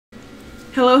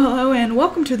Hello, hello, and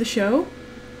welcome to the show.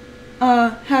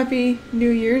 Happy New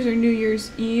Year's or New Year's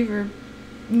Eve or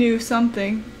new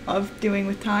something of doing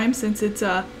with time since it's,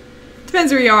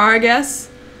 depends where you are, I guess.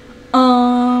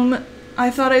 I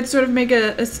thought I'd sort of make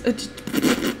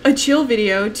a chill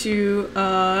video to,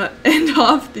 end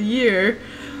off the year.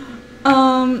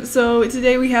 So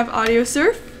today we have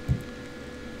Audiosurf.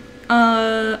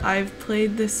 I've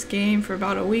played this game for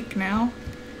about a week now.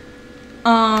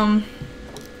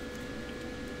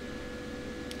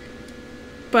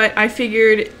 But I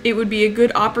figured it would be a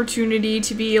good opportunity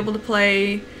to be able to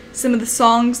play some of the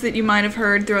songs that you might have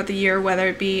heard throughout the year, whether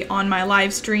it be on my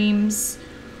live streams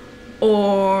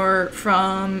or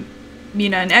from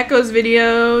Mina and Echo's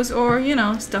videos or, you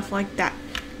know, stuff like that.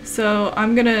 So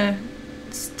I'm gonna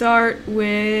start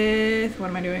with, what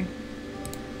am I doing?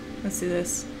 Let's do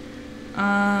this.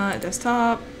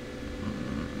 Desktop.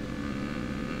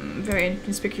 Very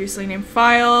inconspicuously named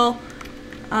file.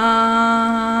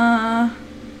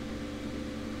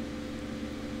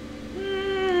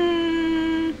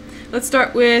 Let's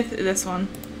start with this one.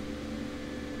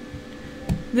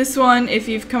 This one, if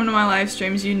you've come to my live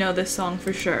streams, you know this song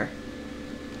for sure.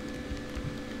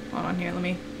 Hold on here, let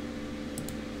me...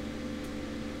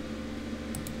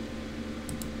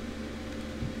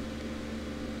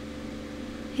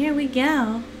 Here we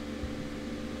go.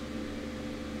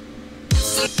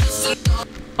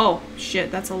 Oh,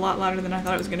 shit, that's a lot louder than I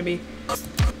thought it was gonna be.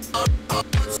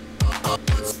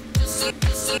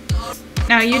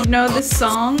 Now, you'd know this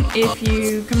song if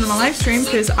you come to my live stream,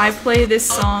 because I play this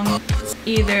song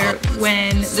either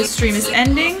when the stream is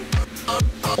ending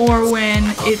or when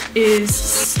it is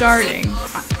starting.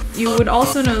 You would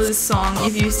also know this song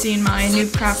if you've seen my new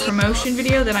craft promotion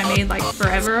video that I made like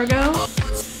forever ago.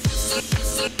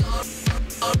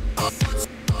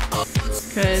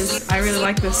 Because I really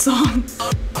like this song.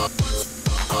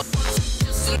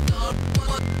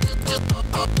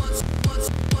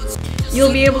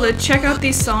 You'll be able to check out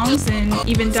these songs and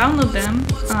even download them,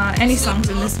 any songs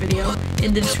in this video,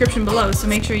 in the description below, so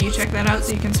make sure you check that out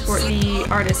so you can support the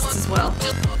artists as well.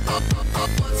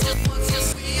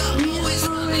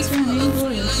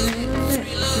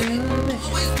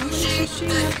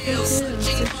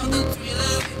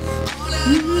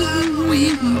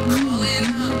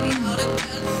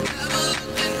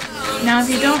 Now, if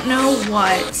you don't know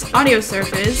what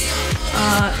Audiosurf is,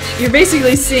 you're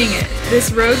basically seeing it.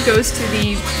 This road goes to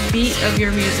the beat of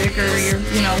your music or your,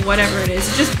 you know, whatever it is.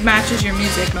 It just matches your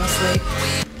music mostly.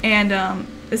 And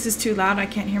this is too loud, I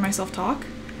can't hear myself talk,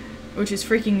 which is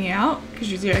freaking me out,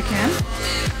 because usually I can.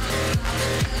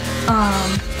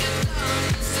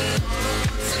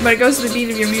 But it goes to the beat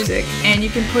of your music, and you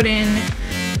can put in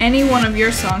any one of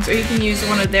your songs, or you can use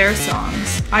one of their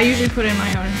songs. I usually put in my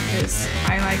own, because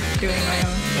I like doing my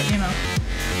own, but you know.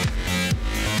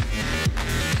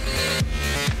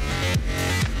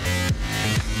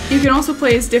 You can also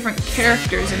play as different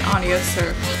characters in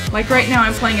Audiosurf. Like right now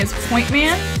I'm playing as Point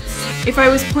Man. If I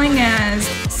was playing as,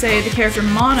 say, the character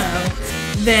Mono,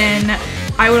 then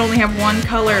I would only have one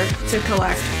color to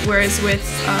collect, whereas with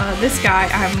this guy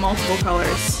I have multiple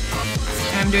colors.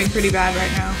 And I'm doing pretty bad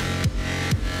right now.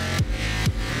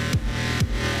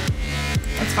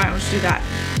 That's fine, we'll just do that.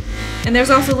 And there's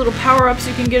also little power-ups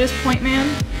you can get as Point Man,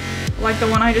 like the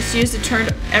one I just used to turn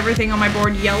everything on my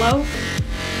board yellow.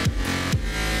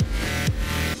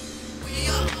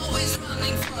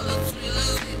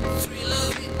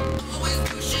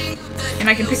 And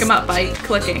I can pick them up by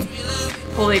clicking.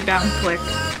 Hold A down click.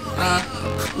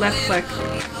 Left click.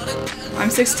 I'm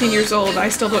 16 years old, I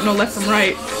still don't know left from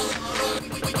right.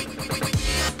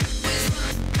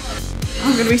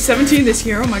 I'm gonna be 17 this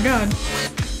year, oh my god.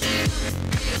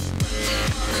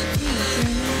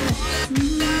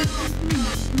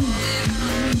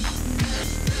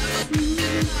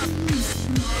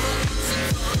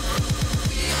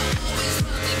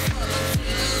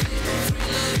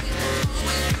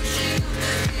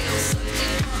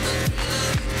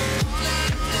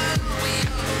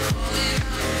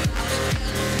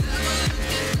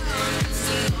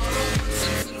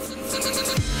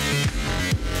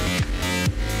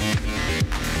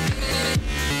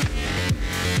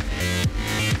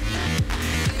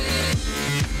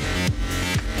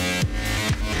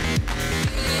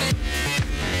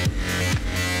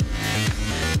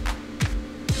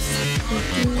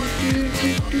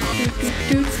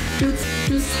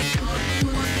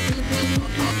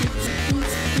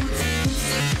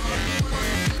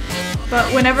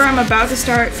 But whenever I'm about to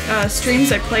start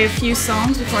streams, I play a few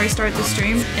songs before I start the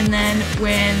stream, and then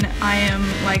when I am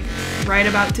like right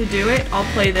about to do it, I'll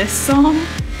play this song.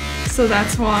 So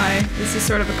that's why this is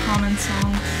sort of a common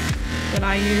song. that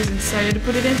I use and decided to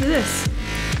put it into this.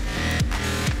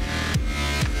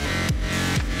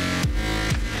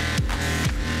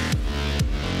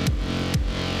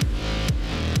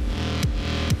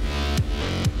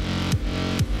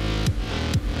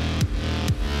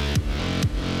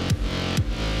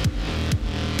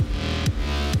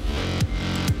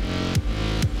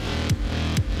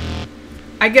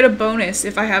 I get a bonus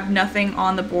if I have nothing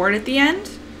on the board at the end.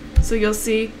 So you'll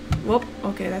see, whoop,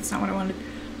 okay, that's not what I wanted.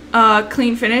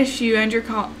 Clean finish, you end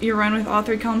your run with all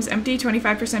 3 columns empty,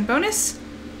 25% bonus.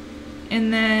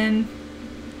 And then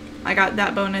I got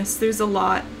that bonus. There's a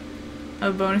lot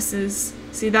of bonuses.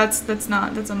 See, that's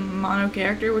a mono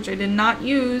character, which I did not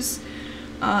use.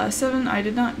 7, I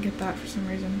did not get that for some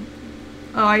reason.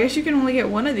 Oh, I guess you can only get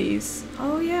one of these.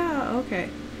 Oh yeah, okay.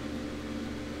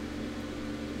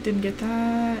 Didn't get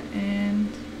that,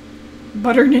 and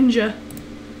Butter Ninja.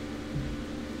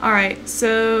 Alright,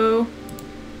 so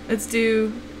let's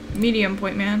do Medium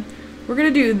Point Man. We're gonna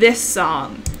do this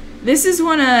song. This is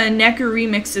one of Necker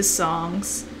Remix's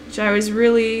songs, which I was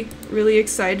really, really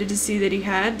excited to see that he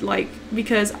had, like,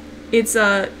 because it's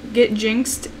a Get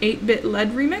Jinxed 8-bit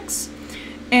LED remix,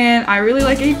 and I really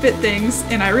like 8-bit things,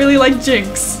 and I really like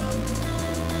Jinx.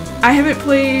 I haven't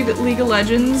played League of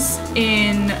Legends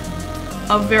in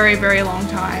a very, very long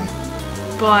time,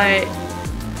 but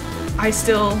I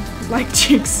still like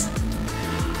Jinx.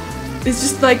 It's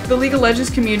just like the League of Legends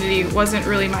community wasn't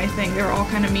really my thing. They were all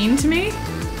kind of mean to me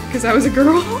because I was a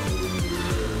girl.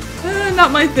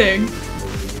 Not my thing.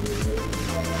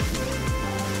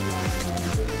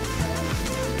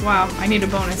 Wow, I need a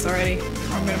bonus already, or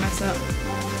I'm gonna mess up.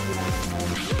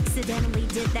 I accidentally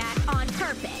did that on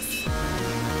purpose.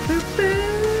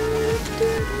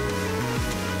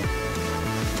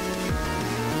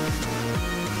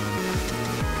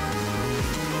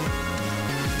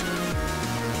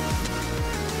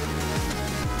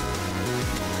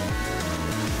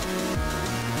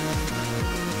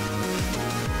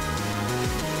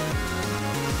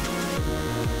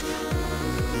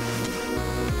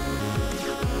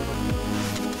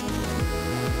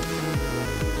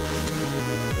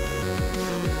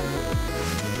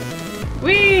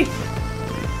 Whee!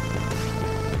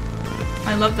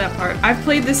 I love that part. I've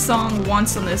played this song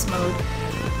once on this mode,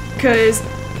 because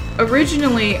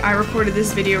originally I recorded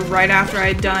this video right after I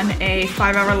had done a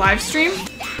 5-hour live stream,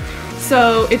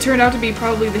 so it turned out to be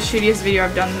probably the shittiest video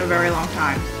I've done in a very long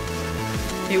time.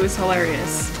 It was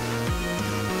hilarious.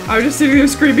 I was just sitting there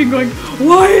screaming going,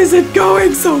 why is it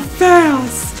going so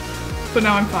fast? But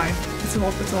now I'm fine. It's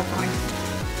all fine.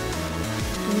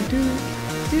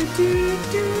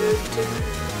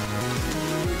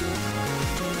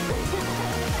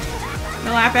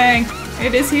 No laughing.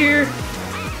 It is here.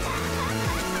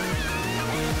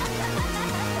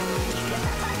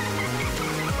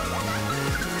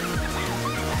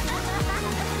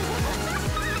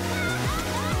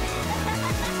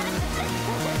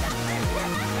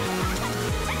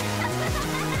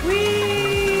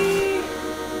 Whee!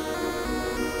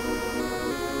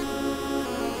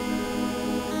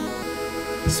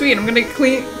 Sweet, I'm gonna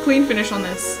clean finish on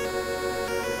this.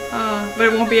 But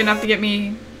it won't be enough to get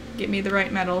me the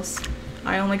right medals.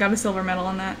 I only got a silver medal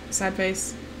on that. Sad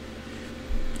face.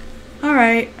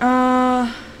 Alright,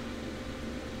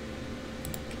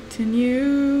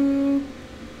 continue.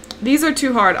 These are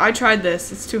too hard. I tried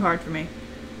this. It's too hard for me.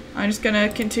 I'm just gonna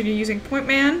continue using Point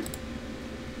Man.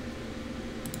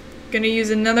 Gonna use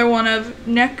another one of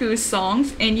Neku's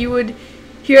songs, and you would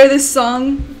hear this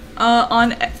song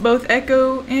on both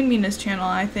Echo and Mina's channel,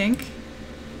 I think.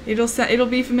 It'll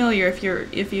be familiar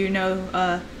if you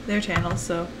know their channel,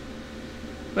 so.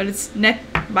 But it's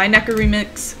by Necker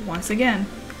Remix once again.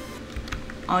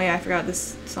 Oh yeah, I forgot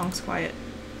this song's quiet.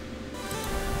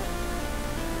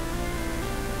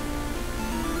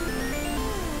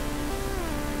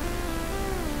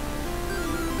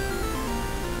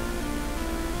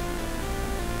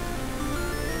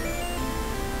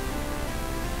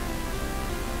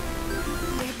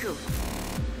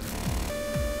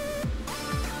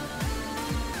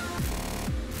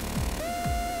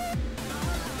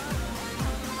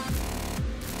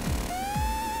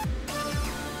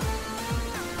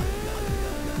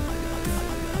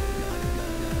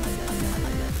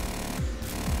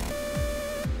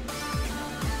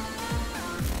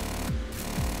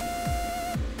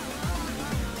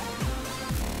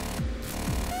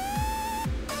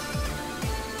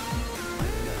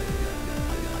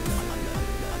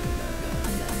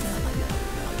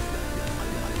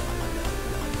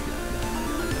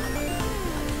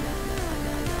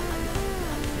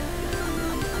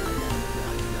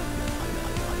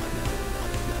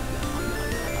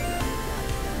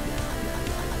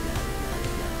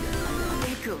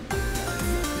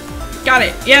 Got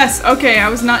it. Yes. Okay. I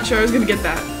was not sure I was gonna get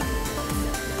that.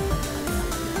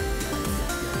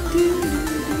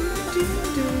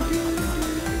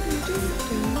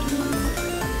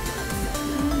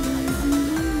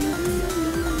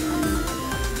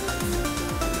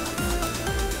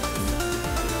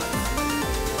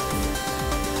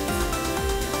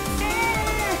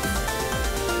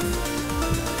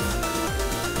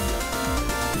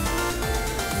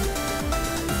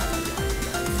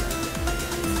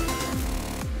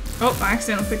 Oh, I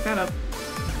accidentally picked that up.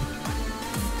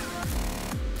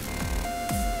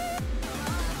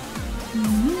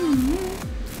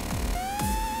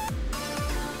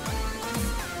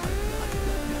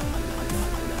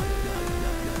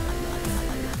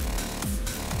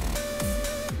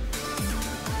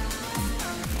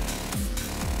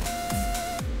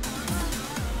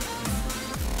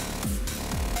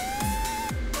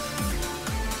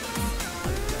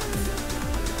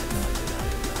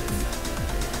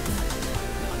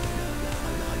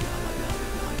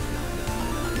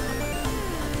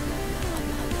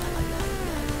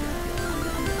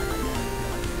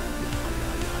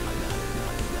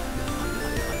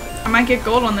 I might get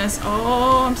gold on this.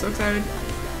 Oh, I'm so excited.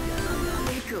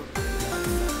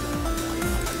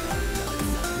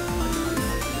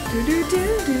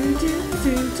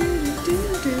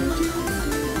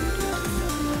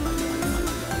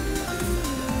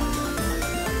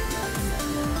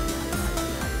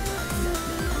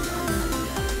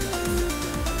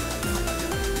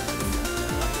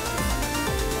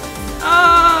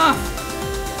 Ah!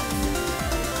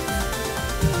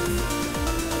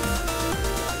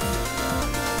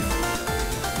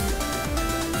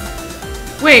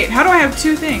 Wait, how do I have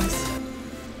two things?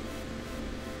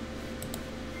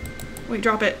 Wait,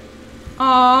 drop it.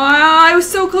 Aw, I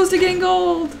was so close to getting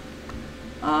gold.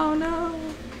 Oh no.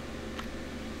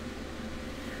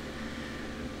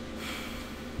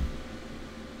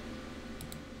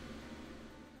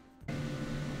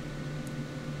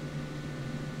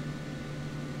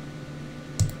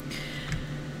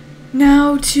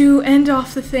 Now, to end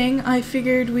off the thing, I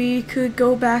figured we could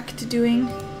go back to doing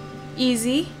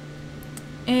easy.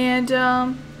 And,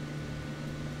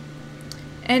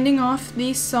 ending off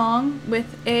the song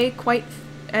with a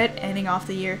ending off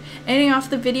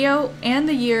the video and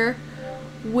the year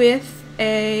with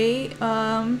a,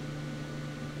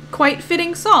 quite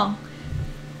fitting song.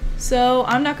 So,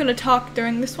 I'm not gonna talk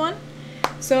during this one.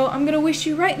 So, I'm gonna wish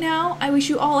you right now, I wish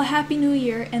you all a happy new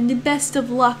year and the best of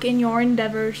luck in your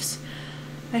endeavors.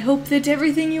 I hope that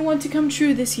everything you want to come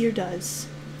true this year does.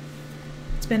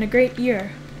 It's been a great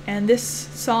year, and this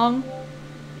song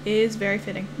is very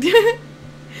fitting.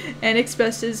 And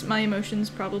expresses my emotions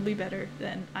probably better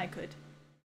than I could.